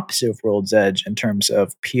the opposite of World's Edge in terms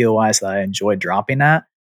of POIs that I enjoy dropping at.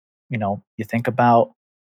 You think about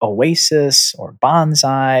Oasis or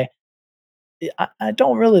Bonsai. I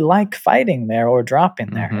don't really like fighting there or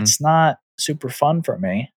dropping there. Hmm. It's not super fun for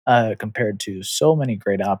me compared to so many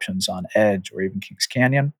great options on Edge or even Kings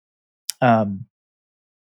Canyon. Um,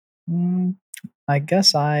 mm, I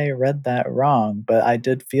guess I read that wrong, but I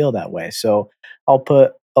did feel that way. So I'll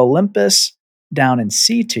put Olympus down in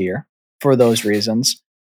C tier for those reasons,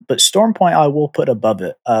 but Stormpoint I will put above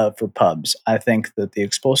it for pubs. I think that the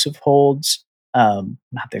explosive holds,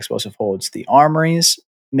 not the explosive holds, the armories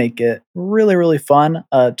make it really, really fun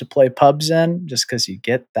to play pubs in just because you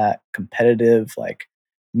get that competitive, like,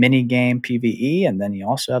 mini game PvE, and then you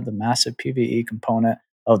also have the massive PvE component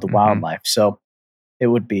of the Hmm. wildlife. So it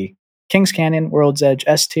would be Kings Canyon, World's Edge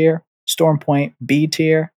S tier, Storm Point B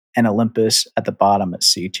tier, and Olympus at the bottom at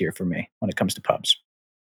C tier for me when it comes to pubs.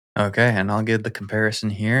 Okay, and I'll give the comparison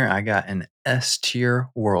here. I got an S tier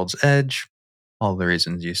World's Edge. All the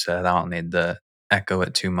reasons you said. I don't need the echo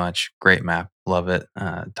it too much. Great map. Love it.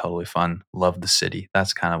 Totally fun. Love the city.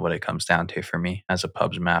 That's kind of what it comes down to for me as a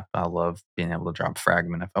pubs map. I love being able to drop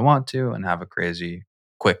fragment if I want to and have a crazy,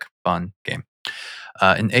 quick, fun game.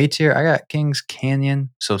 In A tier, I got Kings Canyon,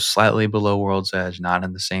 so slightly below World's Edge, not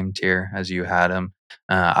in the same tier as you had him.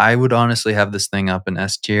 I would honestly have this thing up in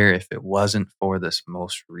S tier if it wasn't for this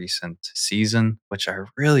most recent season, which I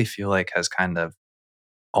really feel like has kind of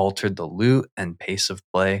altered the loot and pace of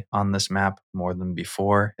play on this map more than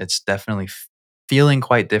before. It's definitely feeling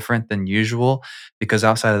quite different than usual because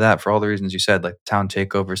outside of that, for all the reasons you said, like town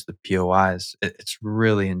takeovers, the POIs, it's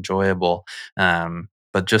really enjoyable.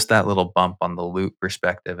 But just that little bump on the loot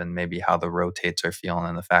perspective and maybe how the rotates are feeling,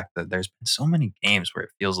 and the fact that there's been so many games where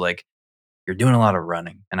it feels like you're doing a lot of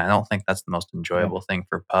running. And I don't think that's the most Yep. enjoyable thing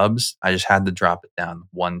for pubs. I just had to drop it down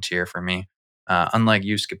one tier for me. Unlike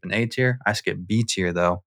you skipping A tier, I skipped B tier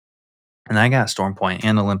though, and I got Storm Point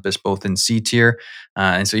and Olympus both in C tier.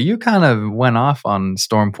 And so you kind of went off on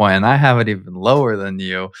Storm Point, and I have it even lower than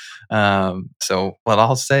you. So what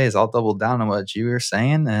I'll say is I'll double down on what you were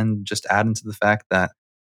saying and just add into the fact that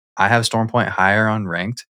I have Storm Point higher on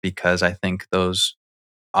ranked because I think those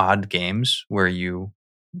odd games where you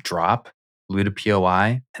drop, loot a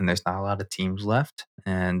POI, and there's not a lot of teams left,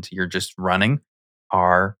 and you're just running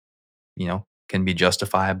are, can be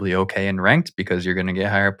justifiably okay in ranked because you're going to get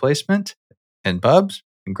higher placement. And pubs,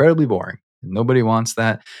 incredibly boring. Nobody wants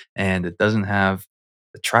that, and it doesn't have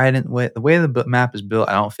the trident way. The way the map is built,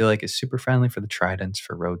 I don't feel like it's super friendly for the tridents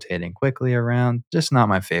for rotating quickly around. Just not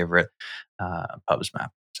my favorite pubs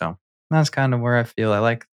map. So that's kind of where I feel I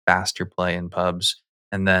like faster play in pubs.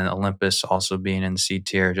 And then Olympus also being in C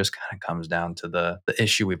tier just kind of comes down to the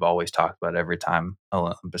issue we've always talked about every time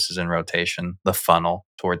Olympus is in rotation, the funnel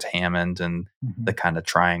towards Hammond and the Mhm. kind of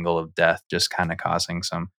triangle of death just kind of causing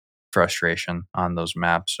some frustration on those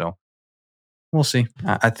maps. So we'll see.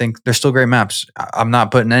 I think they're still great maps. I'm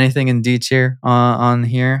not putting anything in D tier on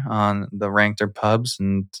here on the ranked or pubs,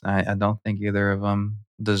 and I don't think either of them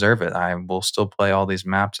deserve it. I will still play all these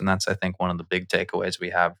maps, and that's I think one of the big takeaways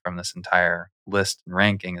we have from this entire list and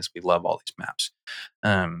ranking is we love all these maps.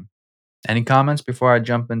 Um, any comments before I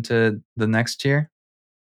jump into the next tier?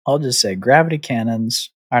 I'll just say gravity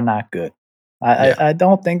cannons are not good. I, Yeah. I, I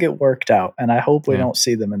don't think it worked out, and I hope we Yeah. don't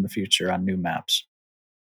see them in the future on new maps.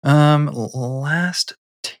 Last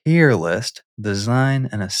tier list, design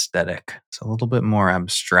and aesthetic. It's a little bit more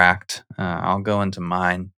abstract. I'll go into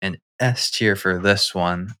mine. In S tier for this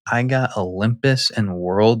one, I got Olympus and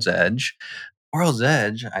World's Edge. World's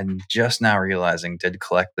Edge, I'm just now realizing did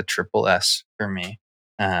collect the triple S for me,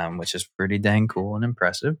 which is pretty dang cool and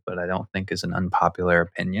impressive, but I don't think is an unpopular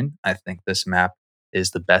opinion. I think this map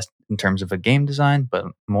is the best in terms of a game design, but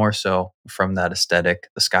more so from that aesthetic.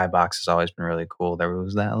 The skybox has always been really cool. There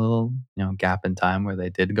was that little, gap in time where they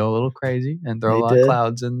did go a little crazy and throw a They lot of did.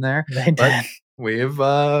 clouds in there, They but did.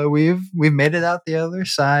 we've made it out the other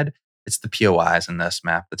side. It's the POIs in this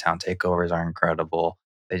map. The town takeovers are incredible.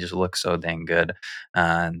 They just look so dang good.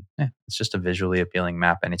 And it's just a visually appealing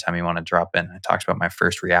map anytime you want to drop in. I talked about my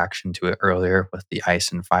first reaction to it earlier with the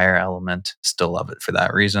ice and fire element. Still love it for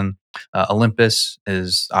that reason. Olympus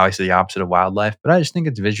is obviously the opposite of wildlife, but I just think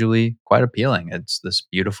it's visually quite appealing. It's this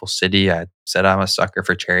beautiful city. I said I'm a sucker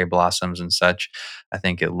for cherry blossoms and such. I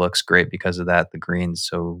think it looks great because of that. The green's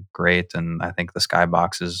so great, and I think the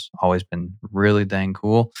skybox has always been really dang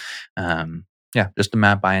cool. Yeah, just a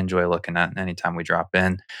map I enjoy looking at anytime we drop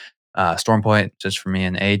in. Storm Point, just for me,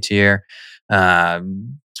 an A tier.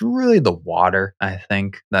 It's really the water, I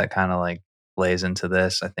think, that kind of like plays into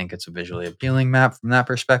this. I think it's a visually appealing map from that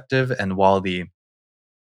perspective. And while the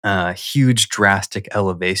huge drastic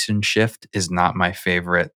elevation shift is not my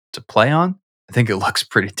favorite to play on, I think it looks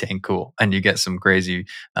pretty dang cool. And you get some crazy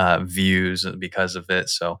views because of it.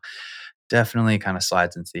 So definitely kind of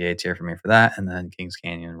slides into the A tier for me for that. And then Kings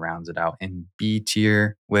Canyon rounds it out in B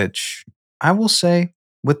tier, which I will say,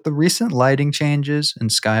 with the recent lighting changes in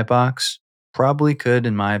Skybox, probably could,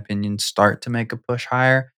 in my opinion, start to make a push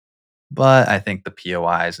higher. But I think the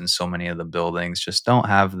POIs and so many of the buildings just don't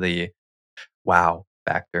have the wow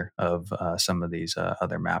factor of some of these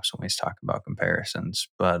other maps when we talk about comparisons.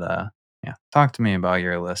 But yeah, talk to me about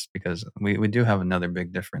your list because we do have another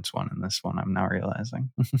big difference one in this one. I'm now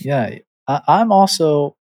realizing. Yeah, I'm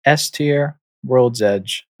also S tier, World's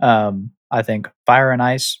Edge. I think Fire and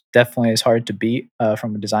Ice definitely is hard to beat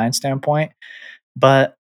from a design standpoint,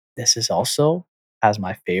 but this is also has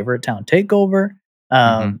my favorite town takeover.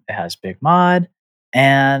 Hmm. It has Big Mod,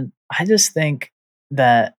 and I just think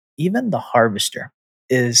that even the Harvester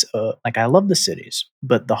is like I love the cities,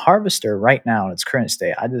 but the Harvester right now in its current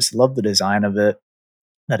state, I just love the design of it.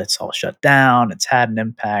 that it's all shut down. It's had an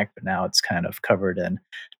impact, but now it's kind of covered in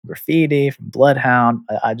graffiti from Bloodhound.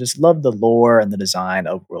 I just love the lore and the design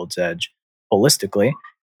of World's Edge holistically.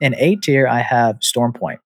 In A tier, I have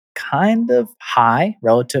Stormpoint, kind of high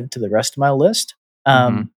relative to the rest of my list,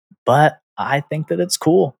 Mhm. but I think that it's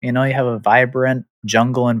cool. You know, you have a vibrant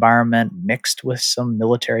jungle environment mixed with some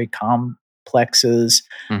military complexes,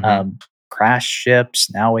 Mhm. um, crash ships.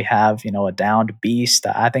 Now we have, you know, a downed beast.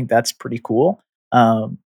 I think that's pretty cool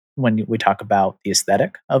when we talk about the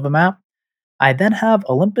aesthetic of a map. I then have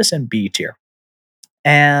Olympus and B tier.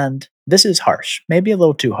 And this is harsh, maybe a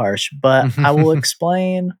little too harsh, but I will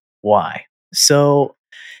explain why. So,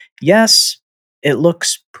 yes, it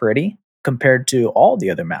looks pretty compared to all the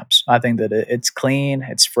other maps. I think that it's clean,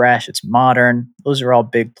 it's fresh, it's modern. Those are all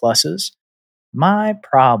big pluses. My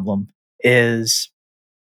problem is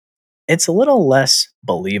it's a little less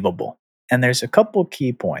believable. And there's a couple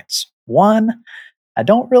key points. One, I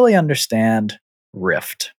don't really understand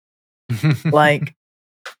Rift. Like,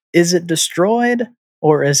 is it destroyed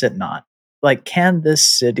or is it not? Like, can this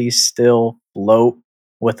city still float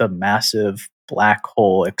with a massive black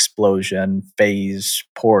hole explosion, phase,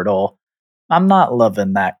 portal? I'm not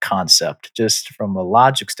loving that concept just from a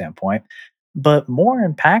logic standpoint. But more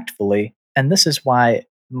impactfully, and this is why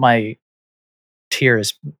my tier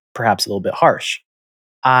is perhaps a little bit harsh,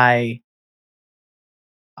 I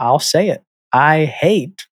I'll say it. I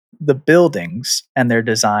hate the buildings and their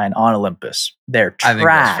design on Olympus. They're I think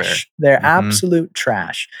that's fair. trash. They're Mhm. absolute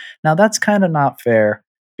trash. Now that's kind of not fair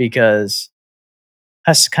because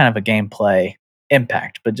that's kind of a gameplay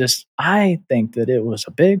impact, but just I think that it was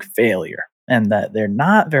a big failure and that they're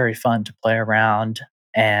not very fun to play around.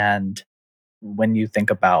 And when you think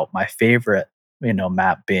about my favorite, you know,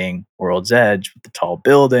 map being World's Edge with the tall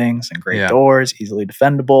buildings and great Yeah. doors, easily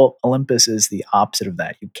defendable, Olympus is the opposite of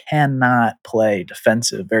that. You cannot play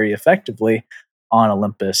defensive very effectively on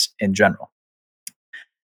Olympus in general.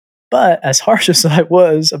 But as harsh as I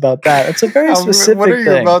was about that, it's a very What are specific you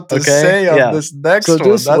thing. about to Okay. say on Yeah. this next So one?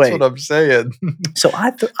 just That's what wait. I'm saying. So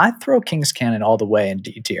I throw King's Cannon all the way in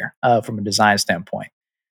D tier from a design standpoint.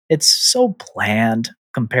 It's so bland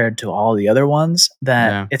compared to all the other ones that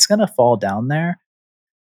Yeah. it's going to fall down there.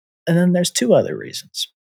 And then there's two other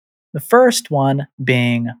reasons. The first one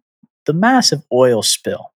being the massive oil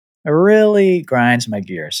spill. It really grinds my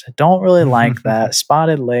gears. I don't really like that.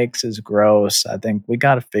 Spotted lakes is gross. I think we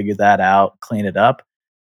got to figure that out, clean it up.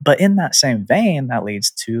 But in that same vein, that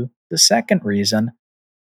leads to the second reason.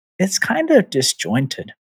 It's kind of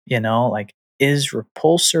disjointed, you know, like is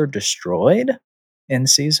Repulsor destroyed in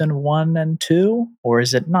season 1 and 2 or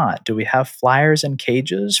is it not? Do we have flyers and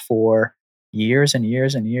cages for years and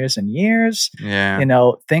years and years and years? Yeah. You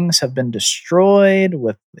know, things have been destroyed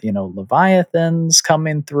with, you know, leviathans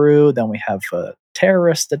coming through, then we have a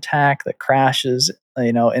terrorist attack that crashes,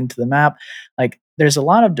 you know, into the map. Like there's a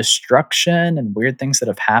lot of destruction and weird things that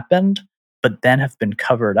have happened but then have been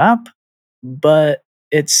covered up, but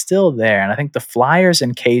it's still there, and I think the flyers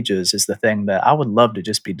and cages is the thing that I would love to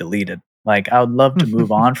just be deleted. Like, I would love to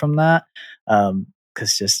move on from that,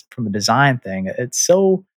 because just from a design thing, it's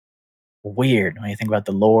so weird when you think about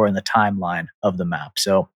the lore and the timeline of the map.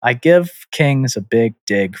 So, I give Kings a big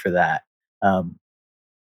dig for that. Um,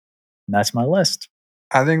 and that's my list.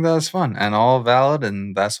 I think that was fun and all valid,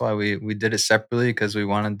 and that's why we did it separately because we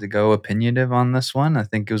wanted to go opinionative on this one. I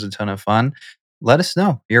think it was a ton of fun. Let us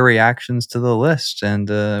know your reactions to the list and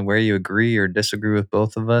where you agree or disagree with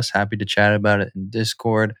both of us. Happy to chat about it in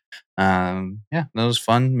Discord. Yeah, that was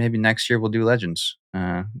fun. Maybe next year we'll do Legends.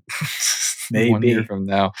 1 year Maybe. from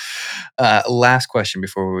now. Last question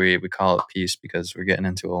before we call it peace because we're getting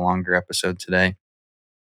into a longer episode today.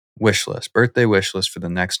 Wish list, birthday wish list for the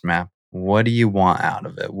next map. What do you want out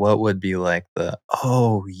of it? What would be like the,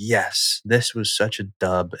 oh, yes, this was such a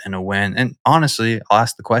dub and a win? And honestly, I'll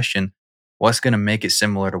ask the question, what's going to make it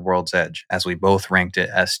similar to World's Edge as we both ranked it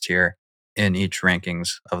S tier in each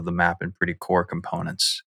rankings of the map and pretty core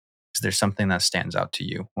components? Is there something that stands out to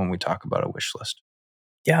you when we talk about a wish list?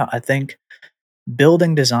 Yeah, I think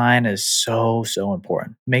building design is so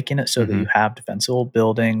important. Making it so that Hmm. you have defensible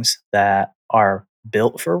buildings that are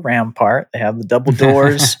built for Rampart. They have the double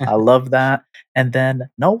doors. I love that. And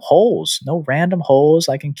then no holes, no random holes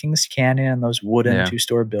like in Kings Canyon and those wooden Yeah.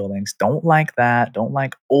 two-story buildings. Don't like that. Don't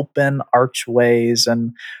like open archways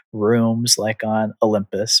and rooms like on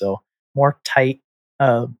Olympus. So more tight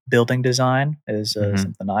building design is Hmm.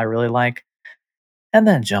 something I really like. And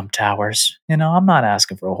then jump towers. You know, I'm not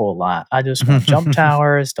asking for a whole lot. I just want jump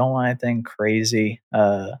towers, don't want anything crazy,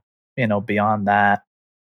 you know, beyond that.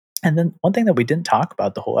 And then one thing that we didn't talk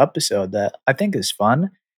about the whole episode that I think is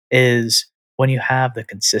fun is when you have the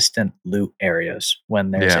consistent loot areas,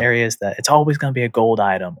 when there's areas that it's always going to be a gold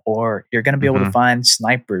item, or you're going to be able to find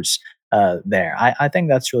snipers there. I think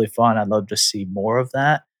that's really fun. I'd love to see more of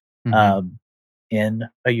that in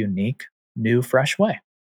a unique, new, fresh way.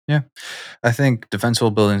 Yeah. I think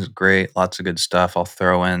defensible building is great. Lots of good stuff. I'll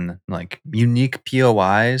throw in like unique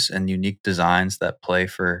POIs and unique designs that play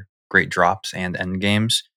for great drops and end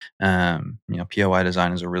games. POI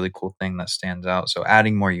design is a really cool thing that stands out. So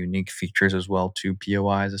adding more unique features as well to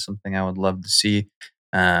POIs is something I would love to see.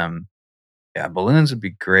 Balloons would be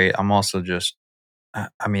great. I'm also just,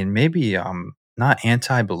 maybe not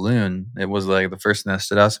anti-balloon. It was like the first thing that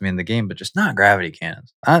stood out to me in the game, but just not gravity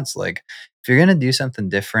cannons. That's like, if you're gonna do something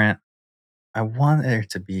different, I want there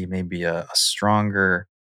to be maybe a stronger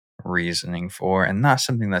reasoning for, and not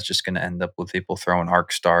something that's just going to end up with people throwing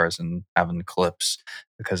arc stars and having clips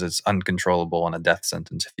because it's uncontrollable and a death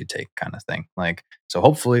sentence if you take, kind of thing. Like, so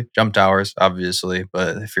hopefully jump towers, obviously,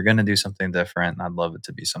 but if you're going to do something different, I'd love it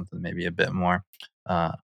to be something maybe a bit more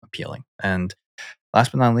appealing. And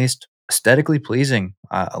last but not least, aesthetically pleasing.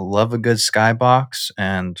 I love a good skybox,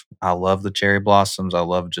 and I love the cherry blossoms. I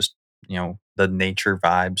love just the nature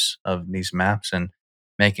vibes of these maps, and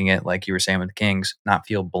making it, like you were saying with Kings, not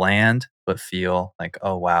feel bland, but feel like,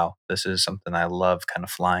 oh wow, this is something I love, kind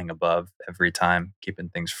of flying above every time, keeping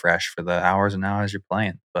things fresh for the hours and hours you're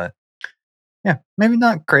playing. But yeah, maybe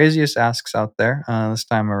not craziest asks out there this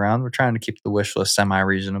time around. We're trying to keep the wish list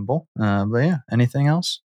semi-reasonable. But yeah, anything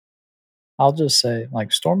else? I'll just say,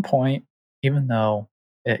 like, Storm Point, even though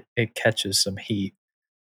it catches some heat,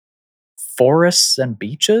 forests and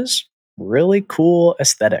beaches, really cool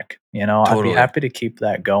aesthetic. I'd be happy to keep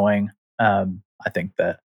that going. I think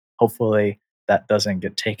that hopefully that doesn't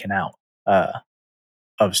get taken out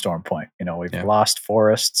of Storm Point. We've lost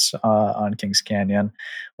forests on Kings Canyon.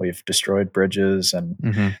 We've destroyed bridges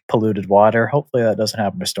and polluted water. Hopefully that doesn't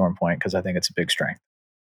happen to Storm Point, because I think it's a big strength.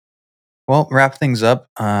 Well, wrap things up.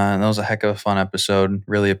 That was a heck of a fun episode.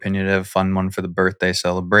 Really opinionative, fun one for the birthday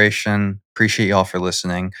celebration. Appreciate y'all for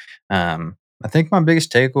listening. I think my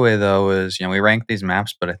biggest takeaway, though, is, we rank these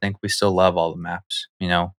maps, but I think we still love all the maps.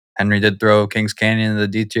 Henry did throw Kings Canyon in the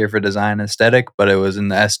D tier for design and aesthetic, but it was in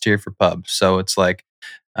the S tier for pub. So it's like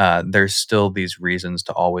there's still these reasons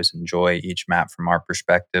to always enjoy each map from our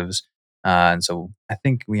perspectives. And so I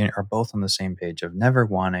think we are both on the same page of never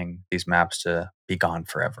wanting these maps to be gone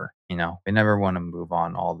forever. We never want to move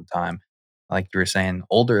on all the time. Like you were saying,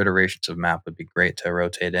 older iterations of map would be great to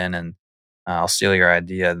rotate in. And I'll steal your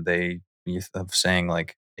idea of saying,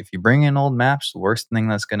 like, if you bring in old maps, the worst thing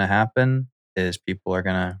that's going to happen is people are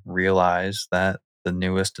going to realize that the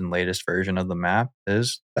newest and latest version of the map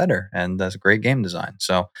is better, and that's great game design.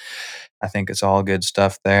 So I think it's all good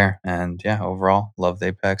stuff there. And yeah, overall, love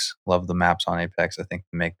Apex, love the maps on Apex. I think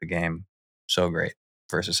they make the game so great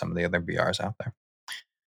versus some of the other BRs out there.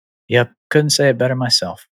 Yep, couldn't say it better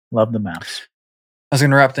myself. Love the maps. I was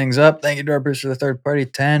going to wrap things up. Thank you to our producer, The Third Party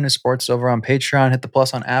 10, who supports us over on Patreon. Hit the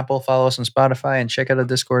plus on Apple, follow us on Spotify, and check out our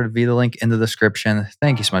Discord via the link in the description.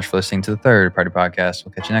 Thank you so much for listening to The Third Party Podcast.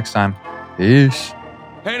 We'll catch you next time. Peace.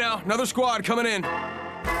 Hey now, another squad coming in.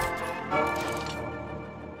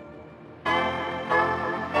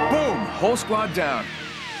 Boom, whole squad down.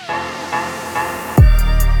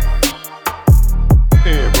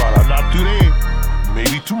 Hey, brother, not today.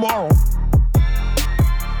 Maybe tomorrow.